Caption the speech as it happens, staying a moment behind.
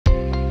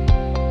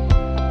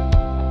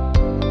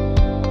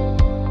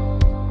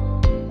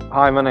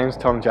Hi, my name's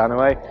Tom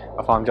Janaway.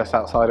 I farm just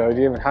outside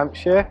Odium in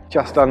Hampshire.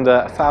 Just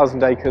under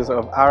 1,000 acres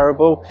of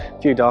arable,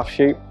 a few daft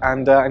sheep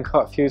and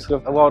quite a few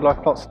sort of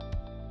wildlife plots.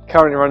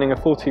 Currently running a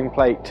 14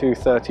 plate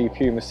 230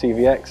 Puma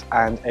CVX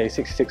and a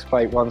 66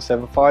 plate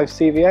 175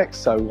 CVX,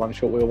 so one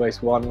short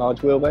wheelbase, one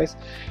large wheelbase.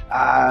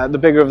 The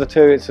bigger of the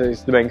two, it's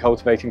the main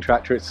cultivating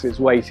tractor. It's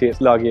weighty, it's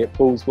luggy, it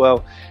pulls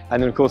well.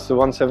 And then of course the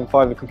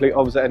 175, the complete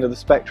opposite end of the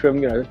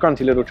spectrum, you know,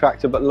 grunty little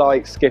tractor but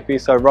light, skippy,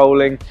 so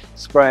rolling,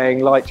 spraying,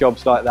 light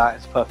jobs like that,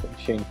 it's a perfect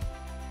machine.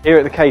 Here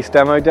at the Case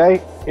Demo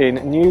Day in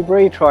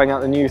Newbury, trying out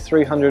the new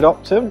 300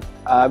 Optum.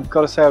 I've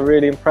got to say I'm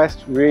really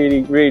impressed,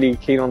 really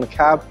keen on the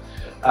cab.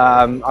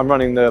 I'm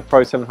running the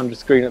Pro 700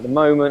 screen at the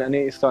moment and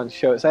it is starting to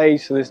show its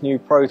age, so this new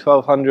Pro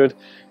 1200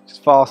 was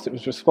fast, it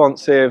was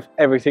responsive,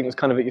 everything was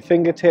kind of at your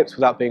fingertips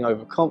without being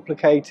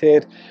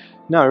overcomplicated.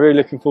 No, really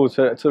looking forward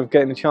to sort of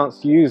getting a chance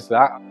to use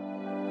that.